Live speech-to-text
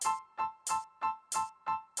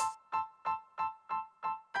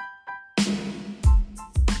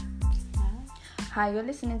Hi, you're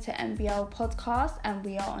listening to MBL Podcast and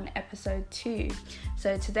we are on episode 2.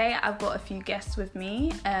 So today I've got a few guests with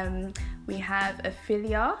me. We have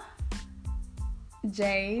Ophelia,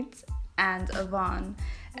 Jade and Yvonne.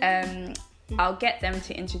 I'll get them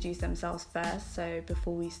to introduce themselves first, so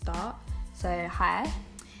before we start. So hi.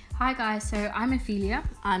 Hi guys, so I'm Ophelia.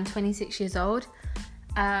 I'm 26 years old.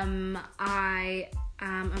 I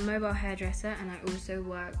am a mobile hairdresser and I also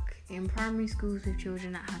work in primary schools with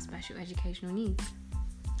children that have special educational needs.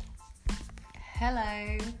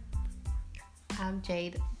 Hello, I'm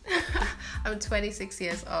Jade. I'm 26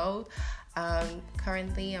 years old.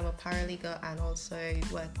 Currently, I'm a paralegal and also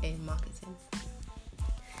work in marketing.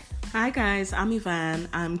 Hi guys, I'm Yvonne.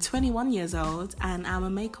 I'm 21 years old and I'm a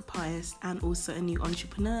makeup artist and also a new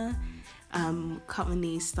entrepreneur.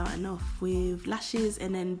 Currently starting off with lashes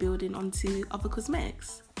and then building onto other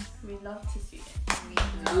cosmetics. We love to see it.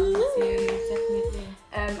 Definitely.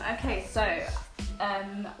 Okay, so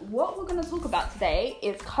what we're going to talk about today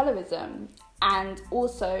is colorism and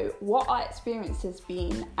also what our experience has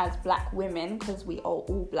been as black women, because we are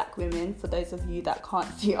all black women for those of you that can't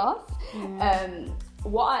see us.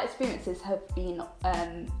 What our experiences have been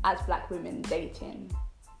as black women dating.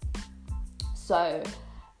 So,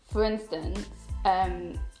 for instance,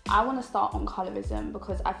 I want to start on colorism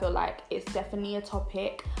because I feel like it's definitely a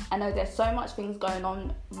topic. I know there's so much things going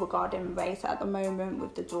on regarding race at the moment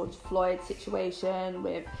with the George Floyd situation,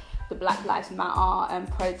 with the Black Lives Matter and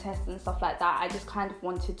protests and stuff like that. I just kind of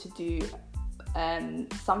wanted to do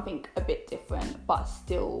something a bit different, but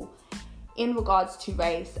still in regards to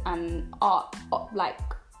race and our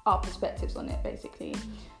perspectives on it, basically.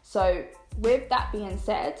 So with that being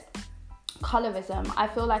said, colorism, I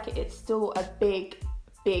feel like it's still a big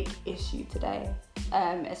issue today,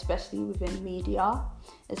 especially within media,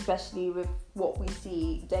 especially with what we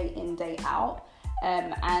see day in, day out.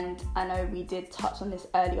 And I know we did touch on this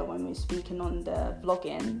earlier when we were speaking on the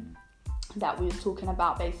vlogging, that we were talking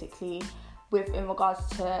about basically in regards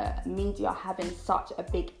to media having such a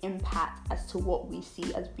big impact as to what we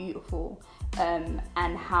see as beautiful, and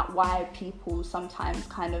why people sometimes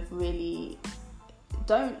kind of really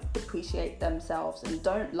don't appreciate themselves and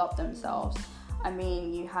don't love themselves. I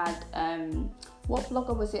mean, you had what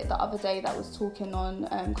blogger was it the other day that was talking on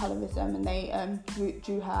colorism, and they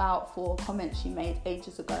drew her out for comments she made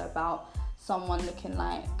ages ago about someone looking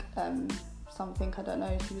like something, I don't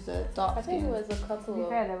know, she was a dark skin. I think it was a couple. To be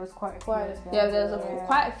fair, there was quite a few. Yeah, there was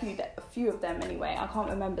quite a few of them anyway. I can't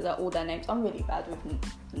remember all their names. I'm really bad with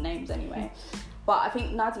the names anyway. But I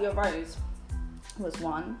think Nadia Rose was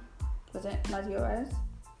one. Was it Nadia Rose?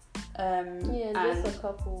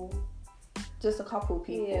 Just a couple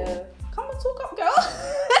people. Yeah. Come on, talk up, girl.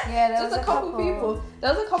 Yeah, there was a couple people.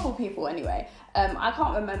 There was a couple people anyway. I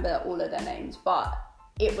can't remember all of their names, but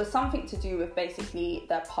it was something to do with basically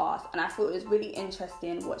their past, and I thought it was really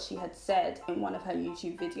interesting what she had said in one of her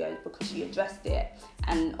YouTube videos, because she addressed it,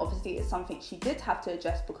 and obviously it's something she did have to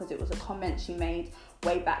address because it was a comment she made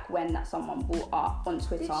way back when that someone brought up on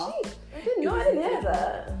Twitter. Did she? I didn't hear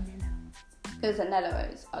that. It was a Nella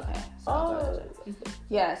Rose. Okay. So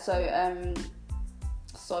yeah, so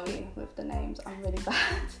sorry with the names, I'm really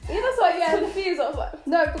bad. Yeah, that's why I'm confused. I was like,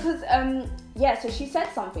 no, because so she said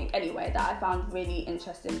something anyway that I found really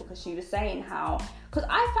interesting, because she was saying how, because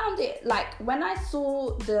I found it like when I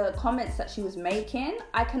saw the comments that she was making,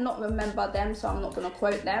 I cannot remember them, so I'm not going to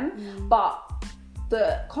quote them, but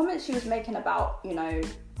the comments she was making about, you know,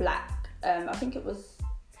 black, I think it was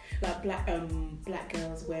like black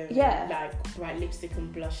girls wearing like bright lipstick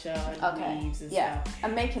and blusher and weaves and stuff.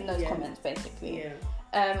 And making those comments basically.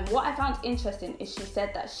 What I found interesting is she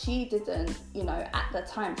said that she didn't, you know, at the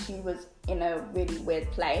time she was in a really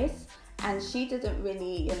weird place and she didn't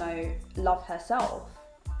really, you know, love herself.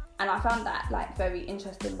 And I found that like very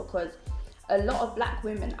interesting, because a lot of black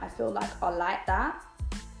women I feel like are like that.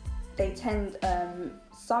 They tend,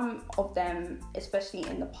 some of them, especially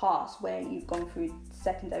in the past where you've gone through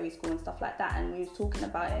secondary school and stuff like that, and we were talking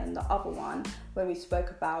about it in the other one where we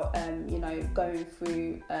spoke about you know, going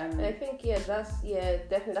through I think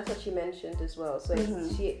definitely that's what she mentioned as well. So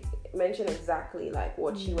she mentioned exactly like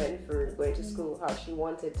what she went through going to school, how she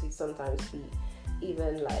wanted to sometimes be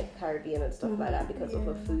even like Caribbean and stuff like that because of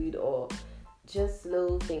her food or just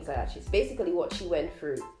little things like that. She's basically what she went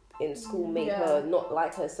through in school made her not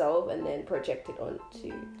like herself and then projected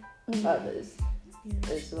onto others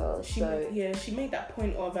as well. She made that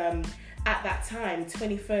point of at that time,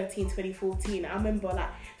 2013, 2014, I remember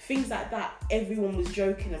like things like that everyone was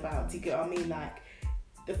joking about. Do you get what I mean? Like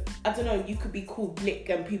I don't know, you could be called blick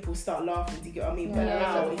and people start laughing, do you get what I mean? But Yeah,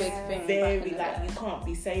 now it's a big thing very back in the like, day. you can't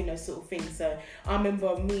be saying those sort of things. So I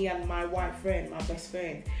remember me and my white friend, my best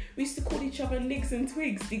friend, we used to call each other nigs and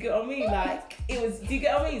twigs, do you get what I mean? Like, it was, do you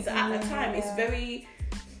get what I mean? So at the time, it's very,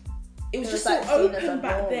 it was just like so seen as a open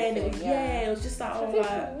back norm then. thing, It was, it was just like, I oh, think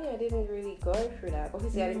like, for me, I didn't really go through that.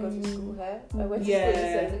 Obviously, I didn't go to school here. I went to Yeah. school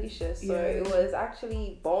in St. Lucia, so it was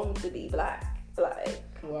actually bombed to be black. Like,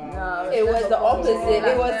 wow. No, it was the opposite.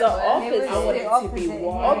 It was the opposite. I want it to be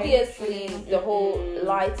white. Obviously, the whole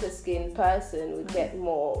lighter skinned person would get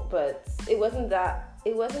more, but it wasn't that.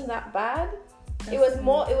 It wasn't that bad. It was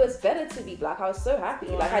more. It was better to be black. I was so happy.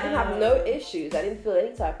 Like, I didn't have no issues. I didn't feel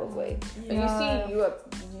any type of way. But you see,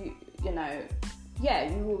 you know,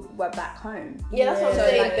 you were back home. Yeah, that's what I'm So,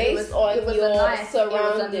 saying. like, Based on your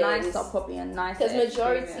surroundings, it was probably a nice. because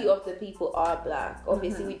majority of the people are black.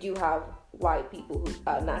 Obviously, we do have white people who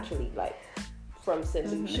are naturally like from St.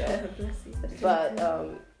 Lucia, but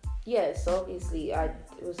so obviously, there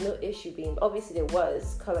was no issue being. Obviously, there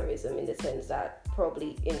was colorism in the sense that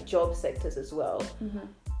probably in job sectors as well,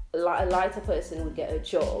 a lighter person would get a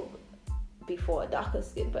job before a darker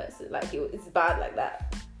skinned person. Like, it's bad like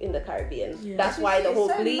that in the Caribbean. Yeah. That's why the whole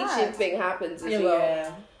so bleaching mad. thing happens as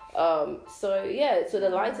well. So the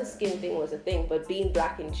lighter skin thing was a thing, but being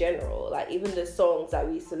black in general, like even the songs that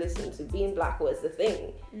we used to listen to, being black was the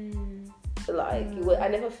thing. Like, I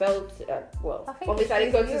never felt obviously I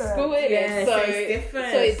didn't go to school in it, so it's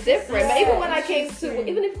different. So it's different. But even when I came to,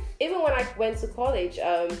 Interesting. even when I went to college,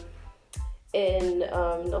 in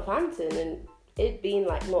Northampton, and it being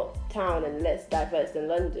like not town and less diverse than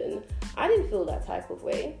London, I didn't feel that type of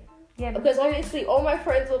way. Yeah, Because obviously all my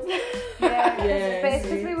friends were yeah, Yeah, but it's see.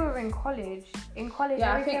 because we were in college. In college,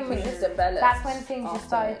 Yeah, I everything think was things just. developed. That's when things just after,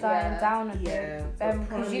 started dying yeah. down a Yeah, bit. but Because you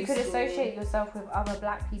primary could school- associate yourself with other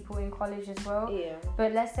black people in college as well. Yeah.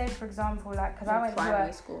 But let's say, for example, like, because I went to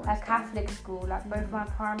Primary school and a stuff. Catholic school, like both my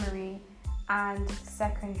primary and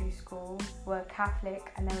secondary school were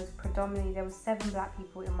Catholic, and there was 7 black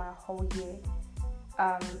people in my whole year.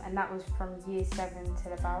 And that was from year 7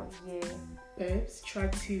 till about year. Babes,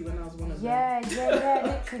 tried 2 when I was one of them. Yeah,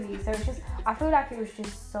 literally. So it's just, I feel like it was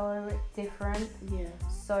just so different. Yeah.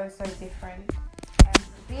 So different.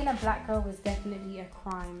 Being a black girl was definitely a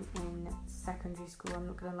crime in secondary school. I'm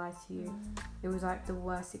not gonna lie to you. It was like the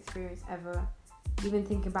worst experience ever. Even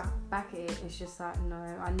thinking back at it, it's just like, no,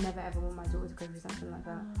 I never ever want my daughter to go through something like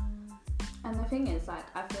that. And the thing is, like,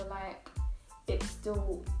 I feel like it's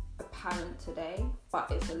still apparent today,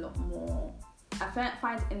 but it's a lot more. I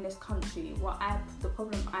find in this country, the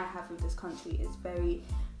problem I have with this country is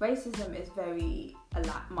racism is very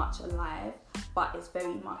much alive, but it's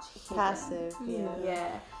very much hidden. Passive.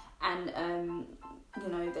 Yeah. And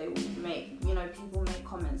they will make, people make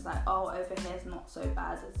comments like, oh, over here is not so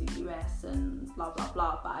bad as the US and blah blah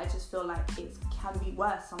blah, but I just feel like it can be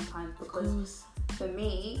worse sometimes, because for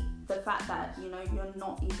me, the fact that you're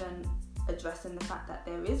not even addressing the fact that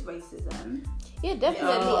there is racism. Yeah,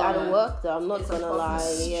 definitely at work though. I'm not It's a gonna problem. lie.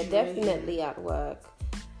 Yeah, Straight. definitely at work.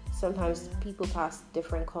 Sometimes people pass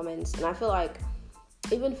different comments, and I feel like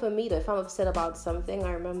even for me though, if I'm upset about something,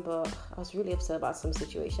 I remember I was really upset about some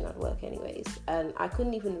situation at work anyways, and I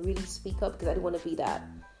couldn't even really speak up because I didn't want to be that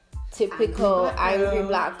typical angry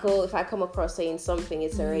black girl. If I come across saying something,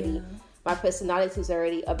 it's already my personality is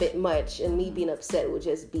already a bit much, and me being upset would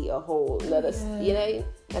just be a whole another, I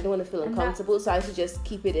don't want to feel uncomfortable, so I used to just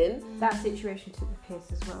keep it in. That situation took the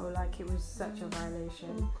piss as well. Like, it was such a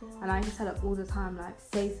violation. And I used to tell her all the time, like,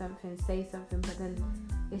 say something, but then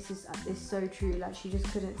it's so true. Like, she just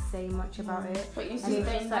couldn't say much about it. But you And see, it was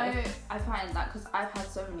they just know, like- I find that because I've had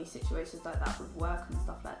so many situations like that with work and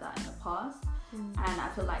stuff like that in the past, and I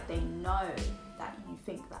feel like they know that you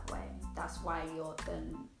think that way. That's why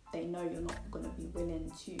they know you're not going to be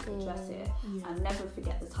willing to address it. I'll never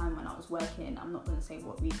forget the time when I was working, I'm not going to say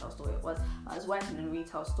what retail store it was, I was working in a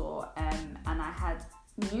retail store, and I had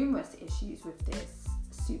numerous issues with this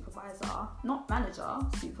supervisor, not manager,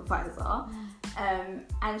 supervisor,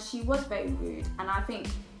 and she was very rude, and I think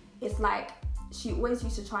it's like she always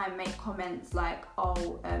used to try and make comments like,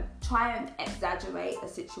 try and exaggerate a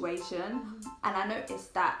situation, and I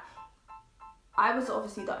noticed that I was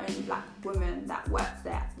obviously the only black woman that worked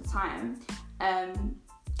there at the time, and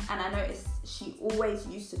I noticed she always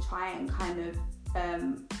used to try and kind of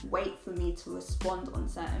wait for me to respond on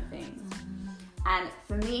certain things. And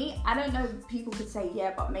for me, I don't know, people could say,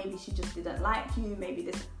 yeah, but maybe she just didn't like you, maybe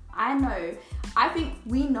this. I think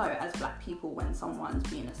we know as black people when someone's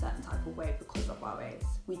being a certain type of way because of our race.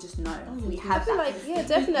 We just know. We have I feel that like, instinct.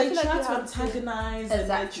 definitely. They I feel try like you to have to. antagonize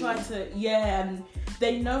Exactly. and they try to, and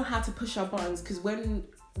they know how to push our buttons, because when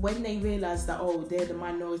when they realise that, oh, they're the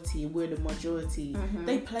minority, we're the majority,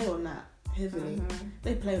 they play on that heavily.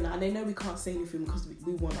 They play on that, and they know we can't say anything because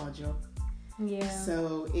we want our job. Yeah.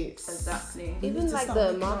 So it's exactly. Even like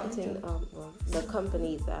the marketing, the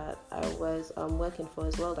company that I was working for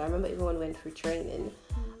as well. I remember even when we went through training,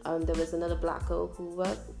 there was another black girl who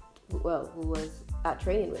was at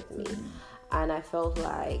training with me, and I felt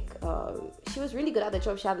like she was really good at the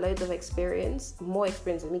job. She had loads of experience, more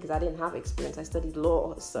experience than me because I didn't have experience. I studied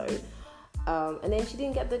law, so. And then she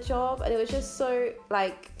didn't get the job, and it was just so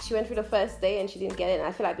like she went through the first day and she didn't get it. And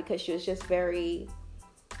I feel like because she was just very,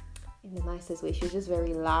 in the nicest way, she was just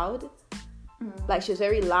very loud. Like she was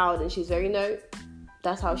very loud and she was very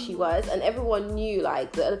that's how she was, and everyone knew.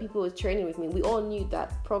 Like the other people who was training with me, we all knew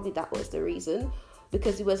that probably that was the reason,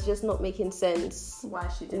 because it was just not making sense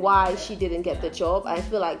why she didn't get the job. I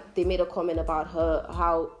feel like they made a comment about her,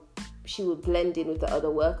 how she would blend in with the other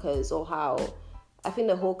workers, or how I think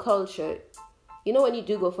the whole culture, you know, when you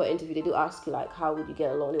do go for an interview, they do ask you like, how would you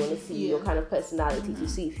get along? They want to see your kind of personality to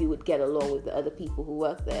see if you would get along with the other people who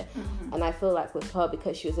work there. And I feel like with her,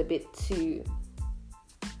 because she was a bit too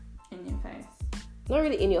in your face, not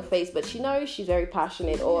really in your face, but she knows she's very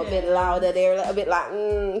passionate or a bit louder. They're a bit like,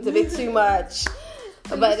 it's a bit too much.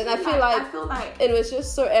 But then I feel like it was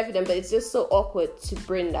just so evident, but it's just so awkward to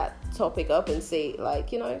bring that topic up and say, like,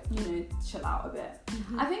 chill out a bit.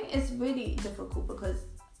 I think it's really difficult because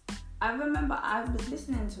I remember I was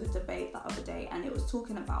listening to a debate the other day, and it was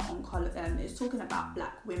talking about it was talking about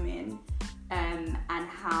black women, and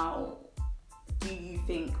how do you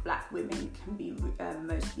think black women can be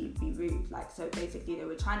mostly be rude? Like, so basically they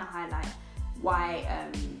were trying to highlight why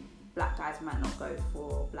black guys might not go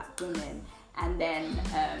for black women. And then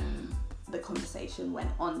the conversation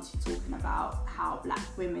went on to talking about how black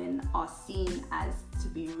women are seen as to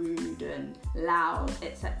be rude and loud,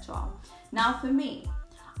 etc. Now, for me,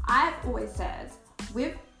 I've always said,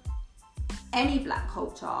 with any black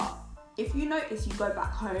culture, if you notice, you go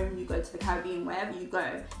back home, you go to the Caribbean, wherever you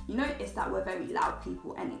go, you notice that we're very loud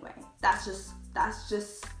people anyway. That's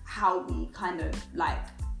just how we kind of like.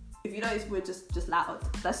 If you notice, we're just loud.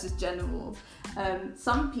 That's just general.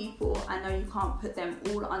 Some people, I know you can't put them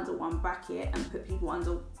all under one bracket and put people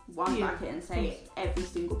under one bracket and say every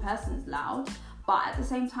single person's loud. But at the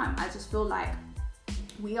same time, I just feel like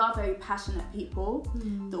we are very passionate people.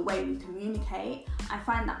 The way we communicate, I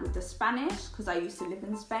find that with the Spanish, because I used to live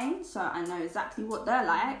in Spain, so I know exactly what they're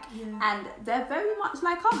like, and they're very much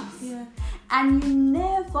like us. And you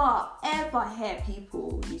never ever hear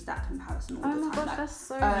people use that comparison all the time. Oh my gosh, like, that's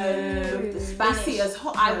so with the Spanish, they see us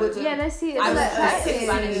hot. I wouldn't. Yeah, they see it. I wouldn't as say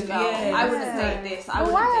Spanish girl. I wouldn't say this. I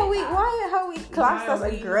wouldn't say that. Why are we classed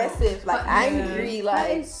as aggressive, like angry, like?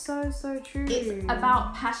 That is so true. It's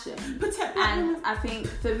about passion. And I think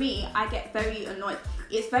for me, I get very annoyed.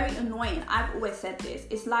 It's very annoying. I've always said this.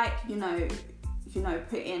 It's like,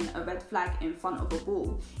 putting a red flag in front of a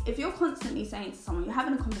ball. If you're constantly saying to someone, you're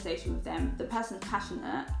having a conversation with them, the person's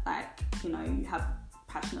passionate, like, you have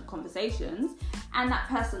passionate conversations, and that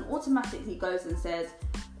person automatically goes and says,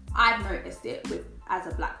 I've noticed it as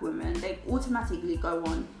a black woman, they automatically go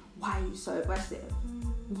on, why are you so aggressive?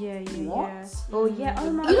 What? Oh yeah. Oh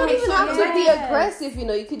my. You don't even have to be aggressive.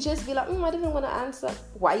 You could just be like, I didn't want to answer.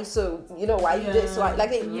 Why you so? Why you this? Why?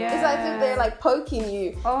 Like it's like they're like poking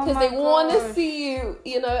you because they want to see you.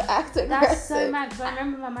 Act aggressive. That's so mad. Because I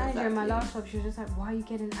remember my manager in my last job. She was just like, "Why are you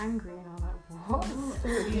getting angry?" And I was like, "What?"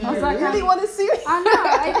 I was like, "I really want to see you." I know.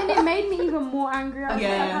 I think it made me even more angry. I was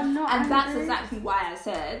like, "I'm not." And angry. that's exactly why I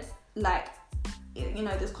said, like,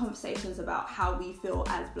 there's conversations about how we feel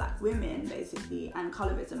as black women, basically, and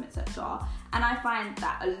colorism, etc. And I find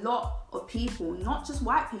that a lot of people, not just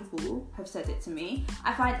white people, have said it to me.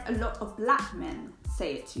 I find a lot of black men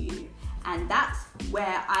say it to you. And that's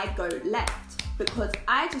where I go left, because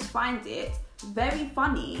I just find it very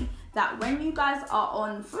funny that when you guys are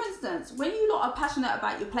on, for instance, when you lot are passionate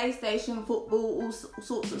about your PlayStation, football, all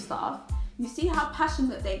sorts of stuff, you see how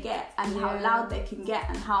passionate they get and how loud they can get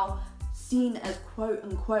and how seen as quote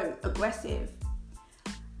unquote aggressive.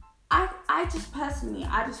 I just personally,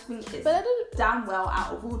 I just think it's damn well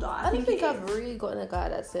out of order. I don't think I've really gotten a guy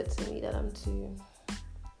that said to me that I'm too.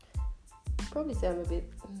 Probably say I'm a bit.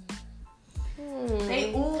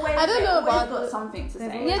 They always. I don't know about got something to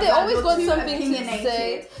say. Yeah, they always got something to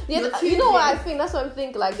say. Yeah, you know what I think? That's what I'm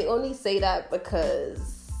thinking. Like they only say that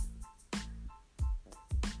because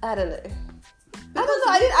I don't know. I don't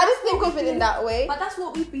know. I didn't think of it in that way. But that's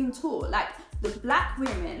what we've been taught. Like the black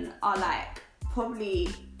women are like probably,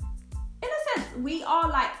 in a sense, we are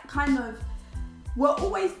like kind of. We're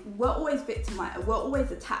always victimized. We're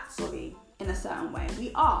always attacked. Sorry, in a certain way,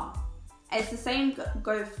 we are. It's the same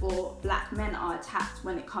goes for black men are attacked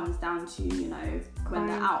when it comes down to, you know, when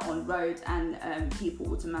they're out on road and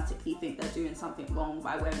people automatically think they're doing something wrong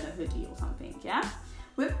by wearing a hoodie or something, yeah?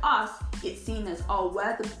 With us, it's seen as,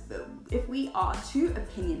 if we are too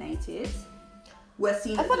opinionated, we're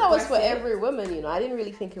seen I as thought that was for aggressive. every woman, you know. I didn't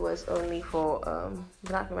really think it was only for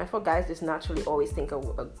black women. I thought guys just naturally always think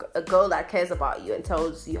a girl that cares about you and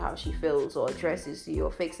tells you how she feels or addresses you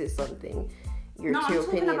or fixes something, you're No, too I'm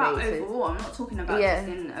talking about opinionated. overall. I'm not talking about just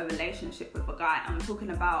in a relationship with a guy. I'm talking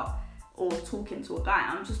about, or talking to a guy.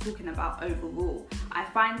 I'm just talking about overall. I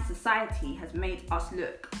find society has made us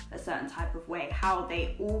look a certain type of way. How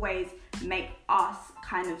they always make us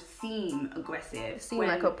kind of seem aggressive. Seem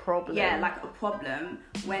like a problem. Yeah, like a problem.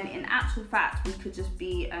 When in actual fact, we could just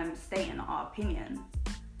be stating our opinion.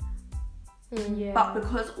 Yeah. But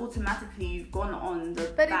because automatically you've gone on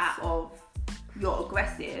the bat of you're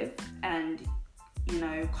aggressive and, you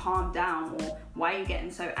know, calm down, or why are you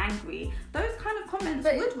getting so angry, those kind of comments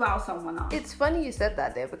would rile someone up. It's funny you said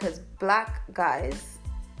that there, because black guys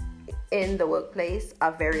in the workplace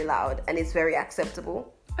are very loud and it's very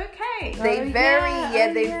acceptable. Okay. They very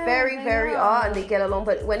are, and they get along.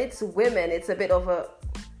 But when it's women, it's a bit of a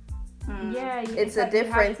it's a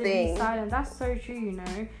different thing. Silent. That's so true, you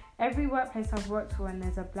know. Every workplace I've worked for, and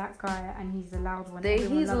there's a black guy and he's the loud one.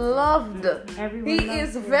 He's loved. Everyone He loves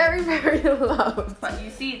is him. very, very loved. But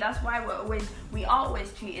you see, that's why we are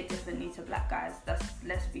always treated differently to black guys.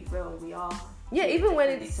 Let's be real, we are. Yeah, even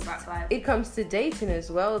when differently it comes to dating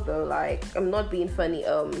as well, though. Like, I'm not being funny.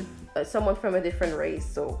 Someone from a different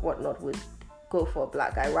race or whatnot would go for a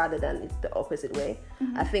black guy rather than it's the opposite way.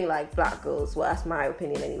 I think like black girls, well, that's my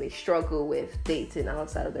opinion anyway, struggle with dating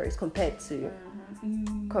outside of the race compared to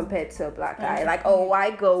a black guy. Like, a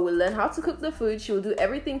white girl will learn how to cook the food, she will do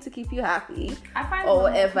everything to keep you happy or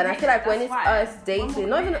whatever. And I feel like when it's us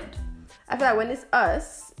dating, I feel like when it's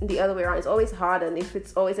us, the other way around, it's always hard, and if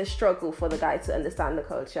it's always a struggle for the guy to understand the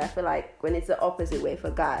culture. I feel like when it's the opposite way for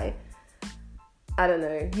a guy, I don't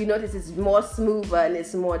know, you notice it's more smoother and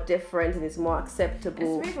it's more different and it's more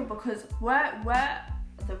acceptable. It's smoother because where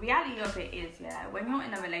the reality of it is, yeah, when you're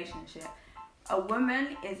in a relationship, a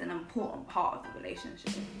woman is an important part of the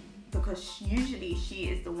relationship because usually she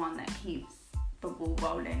is the one that keeps the ball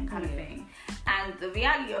rolling kind of thing. And the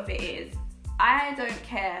reality of it is, I don't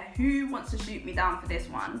care who wants to shoot me down for this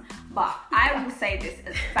one, but I will say this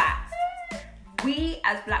as fact. We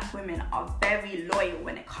as black women are very loyal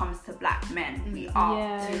when it comes to black men. We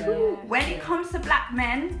are. When it comes to black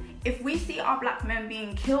men, if we see our black men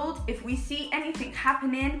being killed, if we see anything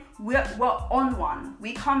happening, we're on one.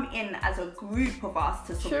 We come in as a group of us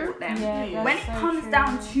to support them. When it comes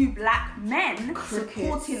down to black men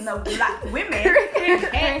supporting the black women,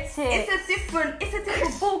 it's a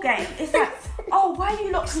different ball game. It's like, oh, why are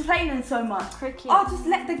you not complaining so much? Oh, just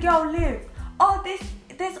let the girl live. Oh,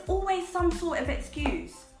 there's always some sort of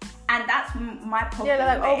excuse, and that's my problem. Yeah,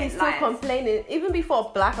 they're like, oh, we still complaining. Even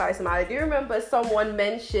before Black Lives Matter, do you remember someone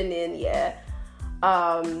mentioning,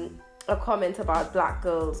 a comment about black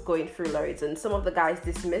girls going through loads, and some of the guys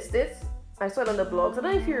dismissed it? I saw it on the blogs. I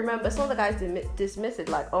don't know if you remember. Some of the guys dismissed it,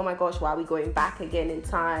 like, oh my gosh, why are we going back again in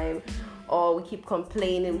time? Or we keep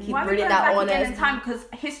complaining, we keep bringing that on us. In time because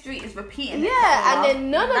history is repeating. And then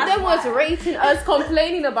none of them was rating us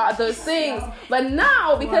complaining about those things. But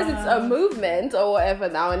now, because it's a movement or whatever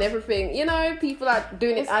now and everything, you know, people are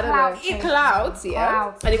doing it. I don't know. It clouds,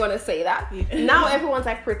 and you want to say that. Now everyone's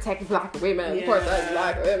like, protect black women, protect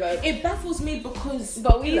black women. It baffles me because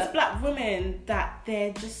these black women that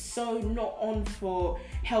they're just so not on for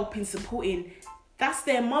helping, supporting, that's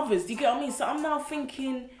their mothers. Do you get what I mean? So I'm now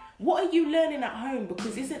thinking, what are you learning at home?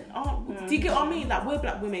 Because do you get what I mean? Like, we're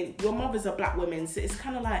black women, your mothers are black women, so it's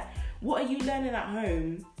kind of like, what are you learning at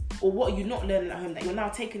home, or what are you not learning at home that you're now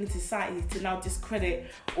taking into society to now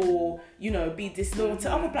discredit or, you know, be disloyal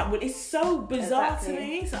to other black women? It's so bizarre to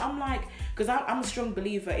me. So I'm like, because I'm a strong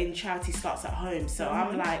believer in charity starts at home. So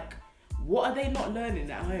I'm like, what are they not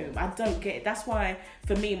learning at home? I don't get it. That's why,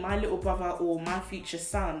 for me, my little brother or my future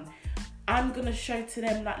son, I'm gonna show to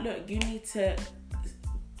them that, look, you need to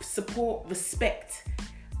support, respect.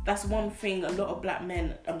 That's one thing a lot of black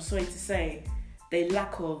men, I'm sorry to say, they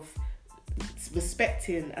lack of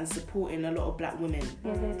respecting and supporting a lot of black women.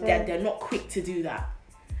 They're not quick to do that.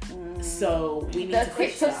 So we need to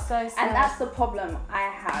fix that. And that's the problem I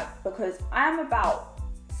have, because I'm about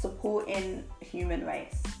supporting human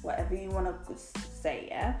race, whatever you want to say,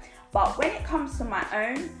 yeah. But when it comes to my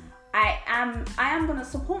own, I am going to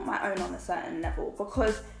support my own on a certain level,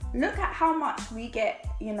 because look at how much we get,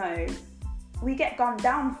 you know, we get gunned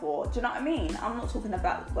down for. Do you know what I mean? I'm not talking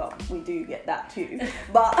about, well, we do get that too,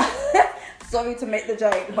 but sorry to make the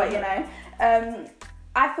joke, but you know,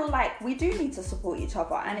 I feel like we do need to support each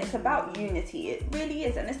other, and it's about unity. It really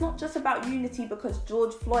is, and it's not just about unity because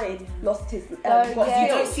George Floyd lost his. You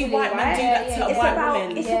don't see white men do that to a white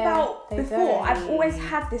woman. It's about before. I've always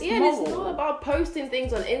had this. Yeah, and it's not about posting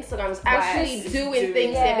things on Instagram. It's actually doing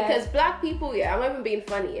things there, because black people. I'm not even being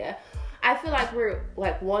funny. I feel like we're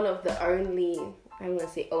like one of the only. I'm gonna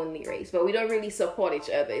say only race, but we don't really support each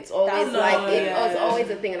other. It's always it's always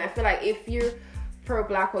a thing, and I feel like if you're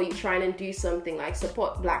pro-black or you trying to do something, like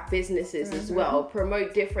support black businesses as well,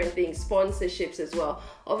 promote different things, sponsorships as well.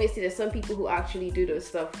 Obviously there's some people who actually do those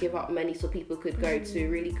stuff, give out money so people could go to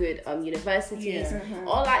really good universities.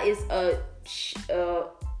 All that is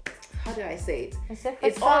how do I say it?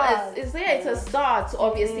 It's a start to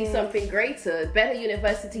obviously something greater, better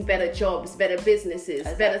university, better jobs, better businesses,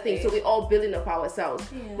 better things. So we're all building up ourselves.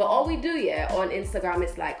 But all we do on Instagram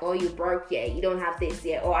is like, oh, you broke, you don't have this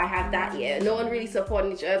yet, or I have that yet. No one really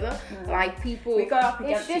supporting each other. Like people, we go up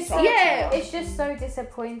against each other. It's just so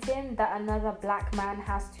disappointing that another black man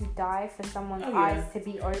has to die for someone's eyes to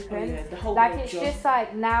be opened. It's just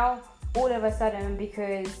like now all of a sudden,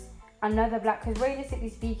 because another black, because realistically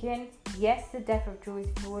speaking, yes, the death of George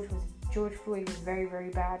Floyd was very, very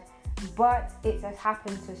bad, but it has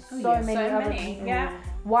happened to so many other people.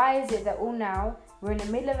 Why is it that all now we're in the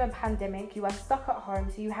middle of a pandemic, you are stuck at home,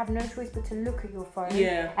 so you have no choice but to look at your phone,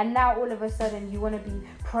 and now all of a sudden you want to be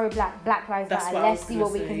pro-black, Black Lives Matter, let's see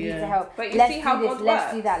what we can do to help, but you let's see do how this, God let's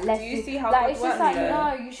works. do that, let's you do see how like God it's works? just like,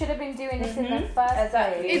 no, you should have been doing this in the first place.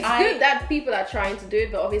 It's good that people are trying to do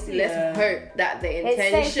it, but obviously let's hope that the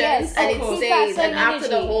intentions and it stays, and after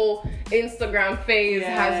the whole Instagram phase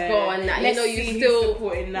has gone, let's you still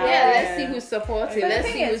let's see who's supporting, let's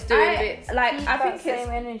see who's doing it. Like, I think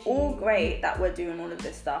it's all great that we're doing all of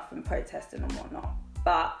this stuff and protesting and whatnot,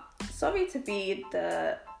 but sorry to be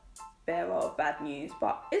the bearer of bad news,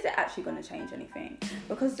 but is it actually going to change anything?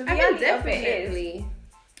 Because the reality of it is,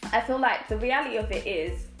 I feel like the reality of it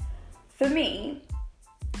is, for me,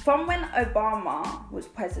 from when Obama was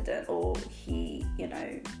president, or he,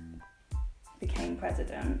 became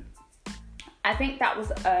president, I think that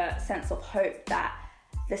was a sense of hope that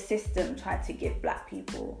the system tried to give black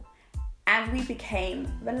people, and we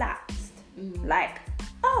became relaxed. Like,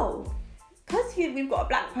 oh, because we've got a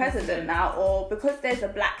black president now, or because there's a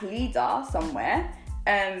black leader somewhere,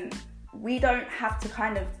 we don't have to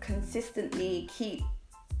kind of consistently keep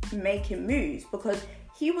making moves, because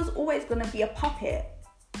he was always going to be a puppet.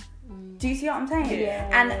 Do you see what I'm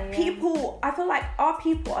saying? People, I feel like our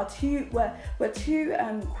people are we're too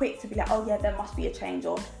quick to be like, oh yeah, there must be a change,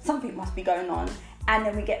 or something must be going on, and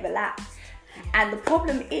then we get relaxed. And the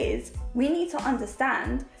problem is, we need to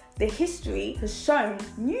understand the history has shown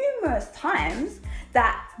numerous times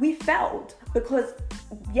that we failed, because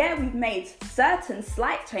we've made certain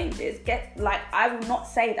slight changes. I will not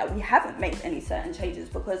say that we haven't made any certain changes,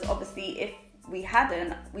 because obviously if we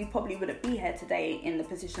hadn't, we probably wouldn't be here today in the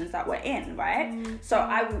positions that we're in, right? So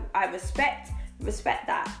I respect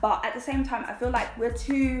that, but at the same time, I feel like we're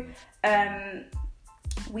too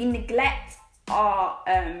we neglect our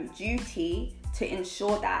duty to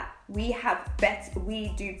ensure that we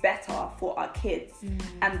do better for our kids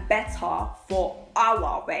and better for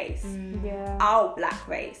our race, our black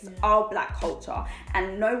race, our black culture.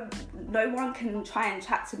 And no one can try and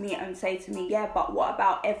chat to me and say to me, but what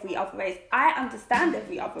about every other race? I understand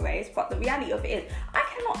every other race, but the reality of it is, I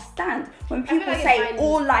cannot stand when people say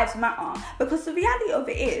all lives matter, because the reality of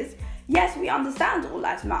it is, yes, we understand all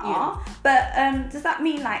lives matter, but does that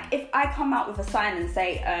mean, like, if I come out with a sign and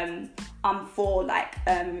say I'm for, like,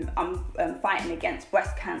 I'm fighting against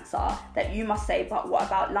breast cancer, that you must say, but what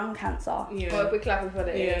about lung cancer? Or if we're clapping for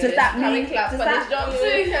the does that mean, can we clap for this job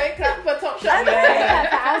too? Can we clap for Top Shop?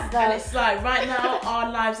 And it's like, right now,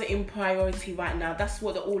 our lives are in priority right now. That's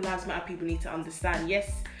what the All Lives Matter people need to understand.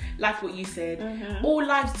 Yes, like what you said, all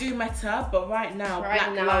lives do matter, but right now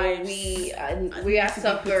black lives, we are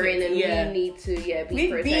suffering, and we need to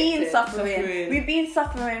be protected. We've been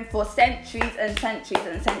suffering for centuries and centuries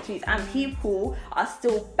and centuries, and people are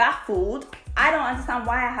still baffled. I don't understand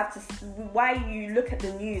why you look at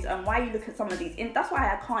the news and why you look at some of these, and that's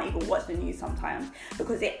why I can't even watch the news sometimes,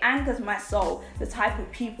 because it angers my soul, the type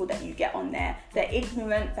of people that you get on there, their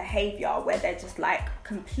ignorant behaviour, where they're just like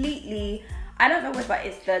completely, I don't know whether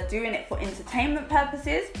it's they're doing it for entertainment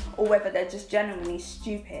purposes or whether they're just genuinely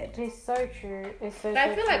stupid. It's so true. I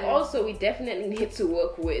feel like also we definitely need to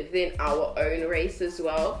work within our own race as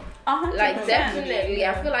well. 100%. Like, definitely,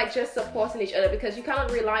 I feel like just supporting each other, because you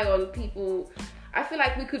cannot rely on people. I feel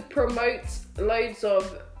like we could promote loads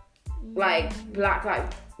of like Black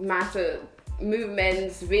Lives Matter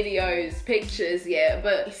movements, videos, pictures,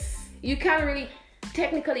 but you can't really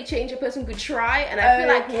technically change a person. Could try, and I feel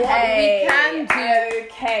like what we can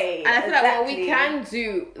do, and I feel like what we can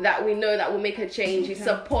do that we know that will make a change is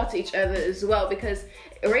support each other as well, because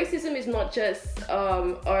racism is not just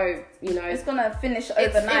it's gonna finish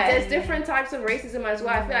overnight. There's different types of racism as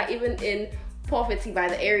well. I feel like even in poverty, by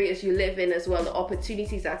the areas you live in as well, the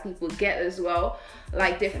opportunities that people get as well,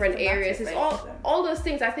 like different areas, it's all those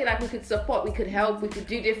things. I feel like we could support, we could help, we could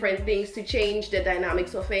do different things to change the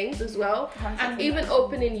dynamics of things as well. And even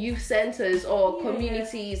opening youth centers or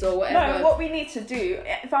communities or whatever. No, what we need to do,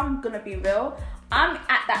 if I'm gonna be real, I'm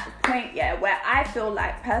at that point, where I feel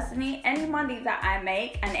like personally, any money that I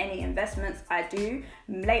make and any investments I do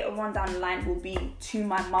later on down the line will be to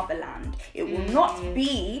my motherland. It will not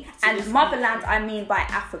be, and motherland I mean by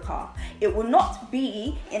Africa. It will not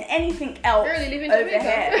be in anything else over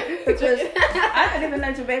here, because I don't even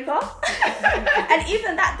know Jamaica. And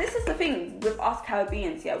even that, this is the thing with us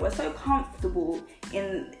Caribbeans, we're so comfortable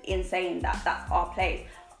in saying that that's our place.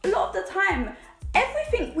 A lot of the time,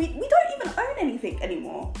 everything, we don't even own anything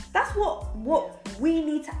anymore. That's what we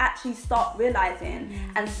need to actually start realizing,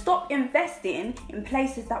 and stop investing in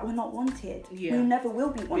places that we're not wanted. We never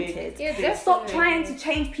will be wanted. Stop trying to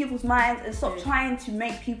change people's minds, and stop trying to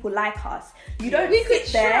make people like us. We could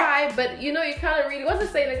try, but you can't really, what's the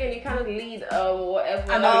saying again, you can't lead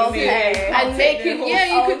whatever. And make it,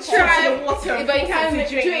 you could try, but you can't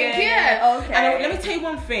drink. And let me tell you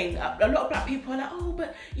one thing, a lot of Black people are like, oh,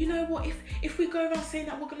 but you know what, if we go around saying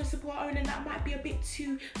that we're going to support our own, and that might be a bit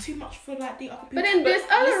too much for like the other people. But then there's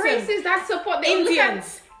other races that support the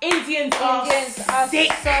Indians. Indians are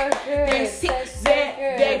sick. So good. They're sick.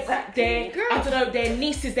 They're I don't know, their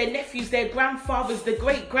nieces, their nephews, their grandfathers, the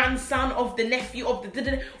great grandson of the nephew of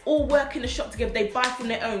the all work in the shop together. They buy from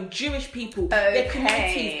their own. Jewish people, their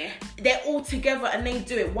communities, they're all together and they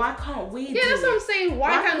do it. Why can't we do it? Yeah, that's what I'm saying.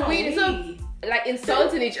 Why can't we? So, like,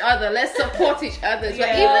 insulting each other, let's support each other. But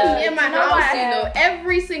even near my house,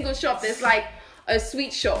 every single shop, there's like a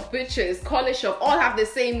sweet shop, butchers, corner shop, all have the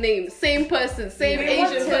same name, same person, same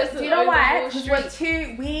Asian person. Do you know why? Because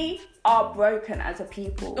we are broken as a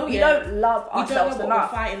people. We don't love ourselves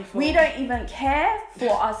enough. We don't even care for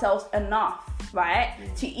ourselves enough, right?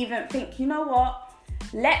 To even think, you know what?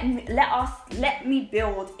 Let me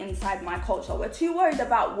build inside my culture. We're too worried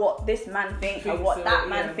about what this man thinks and what that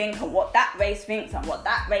man thinks and what that race thinks and what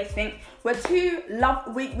that race thinks. We're too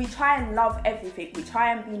we try and love everything. We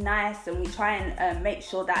try and be nice, and we try and make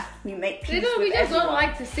sure that we make peace with we just everyone. don't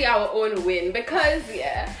like to see our own win, because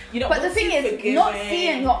but the thing is, not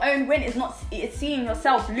seeing your own win it's seeing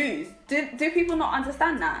yourself lose. Do people not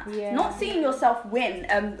understand that? Not seeing yourself win,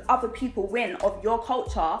 other people win of your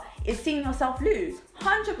culture, is seeing yourself lose.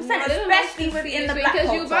 100%, especially within the Black culture.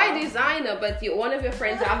 Because you buy designer, but one of your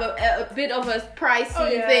friends have a bit of a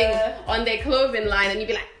pricey thing on their clothing line, and you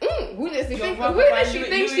be like, who does she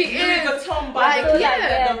think she is? The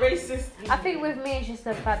racist. I think with me, it's just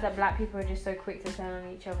the fact that Black people are just so quick to turn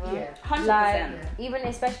on each other. Yeah, 100%. Like, even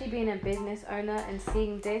especially being a business owner and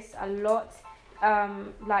seeing this a lot.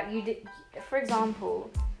 Like you did, for example,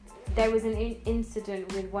 there was an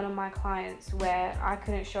incident with one of my clients where I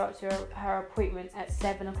couldn't show up to her appointment at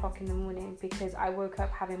 7 o'clock in the morning because I woke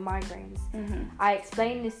up having migraines. I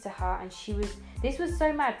explained this to her, and this was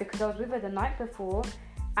so mad because I was with her the night before,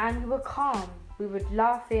 and we were calm. We were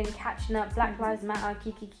laughing, catching up, Black Lives Matter,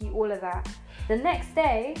 kiki, all of that. The next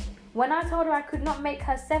day, when I told her I could not make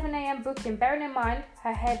her 7 a.m. booking, bearing in mind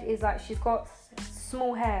her head is like, she's got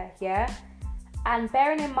small hair, and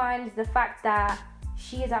bearing in mind the fact that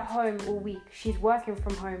she is at home all week, she's working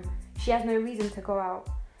from home, she has no reason to go out.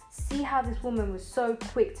 See how this woman was so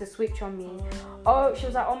quick to switch on me. She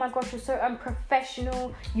was like, oh my gosh, you're so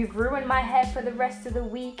unprofessional, you've ruined my hair for the rest of the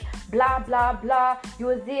week, blah blah blah,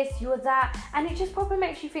 you're this, you're that. And it just probably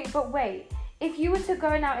makes you think, but wait, if you were to go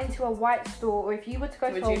out into a white store, or if you were to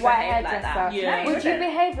go to a white hairdresser, would you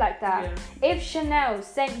behave like that? If Chanel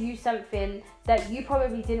sent you something that you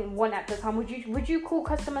probably didn't want at the time, would you call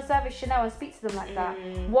customer service Chanel and speak to them like that?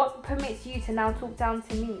 What permits you to now talk down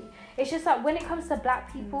to me? It's just like, when it comes to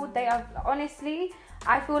Black people, they are, honestly,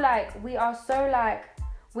 I feel like we are so like,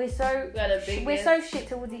 we're so shit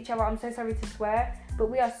towards each other. I'm so sorry to swear, but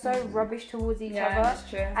we are so rubbish towards each other. That's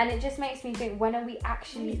true. And it just makes me think, when are we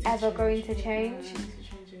actually ever going to change?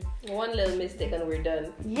 One little mistake and we're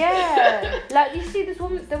done. Yeah. Like, you see this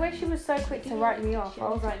woman, the way she was so quick to write me off, I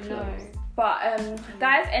was like, no. But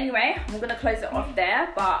guys, anyway, I'm gonna close it off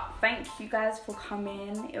there. But thank you guys for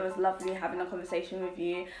coming. It was lovely having a conversation with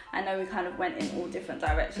you. I know we kind of went in all different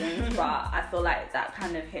directions, but I feel like that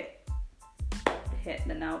kind of hit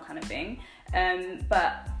the nail kind of thing.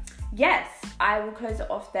 But yes, I will close it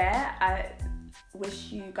off there. I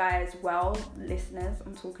wish you guys well, listeners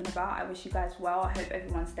I'm talking about. I wish you guys well. I hope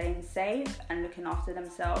everyone's staying safe and looking after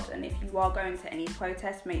themselves. And if you are going to any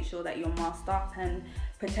protests, make sure that you're masked up and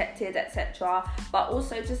protected, etc. But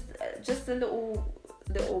also just a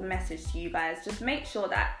little message to you guys. Just make sure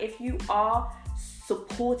that if you are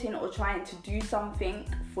supporting or trying to do something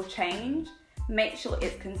for change, make sure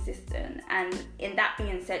it's consistent. And in that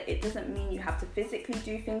being said, it doesn't mean you have to physically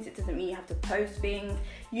do things. It doesn't mean you have to post things.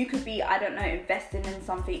 You could be, I don't know, investing in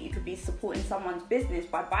something. You could be supporting someone's business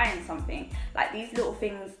by buying something. Like, these little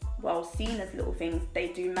things, well, seen as little things, they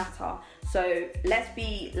do matter. So let's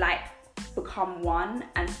become one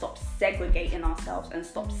and stop segregating ourselves and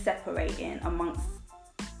stop separating amongst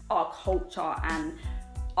our culture and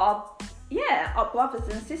our brothers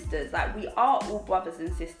and sisters. Like, we are all brothers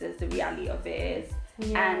and sisters, the reality of it is.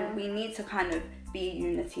 And we need to kind of be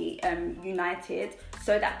united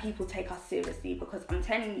so that people take us seriously, because I'm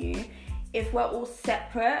telling you, if we're all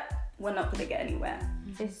separate, we're not going to get anywhere.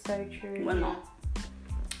 It's so true. We're not.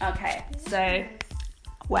 Okay, so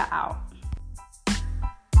we're out.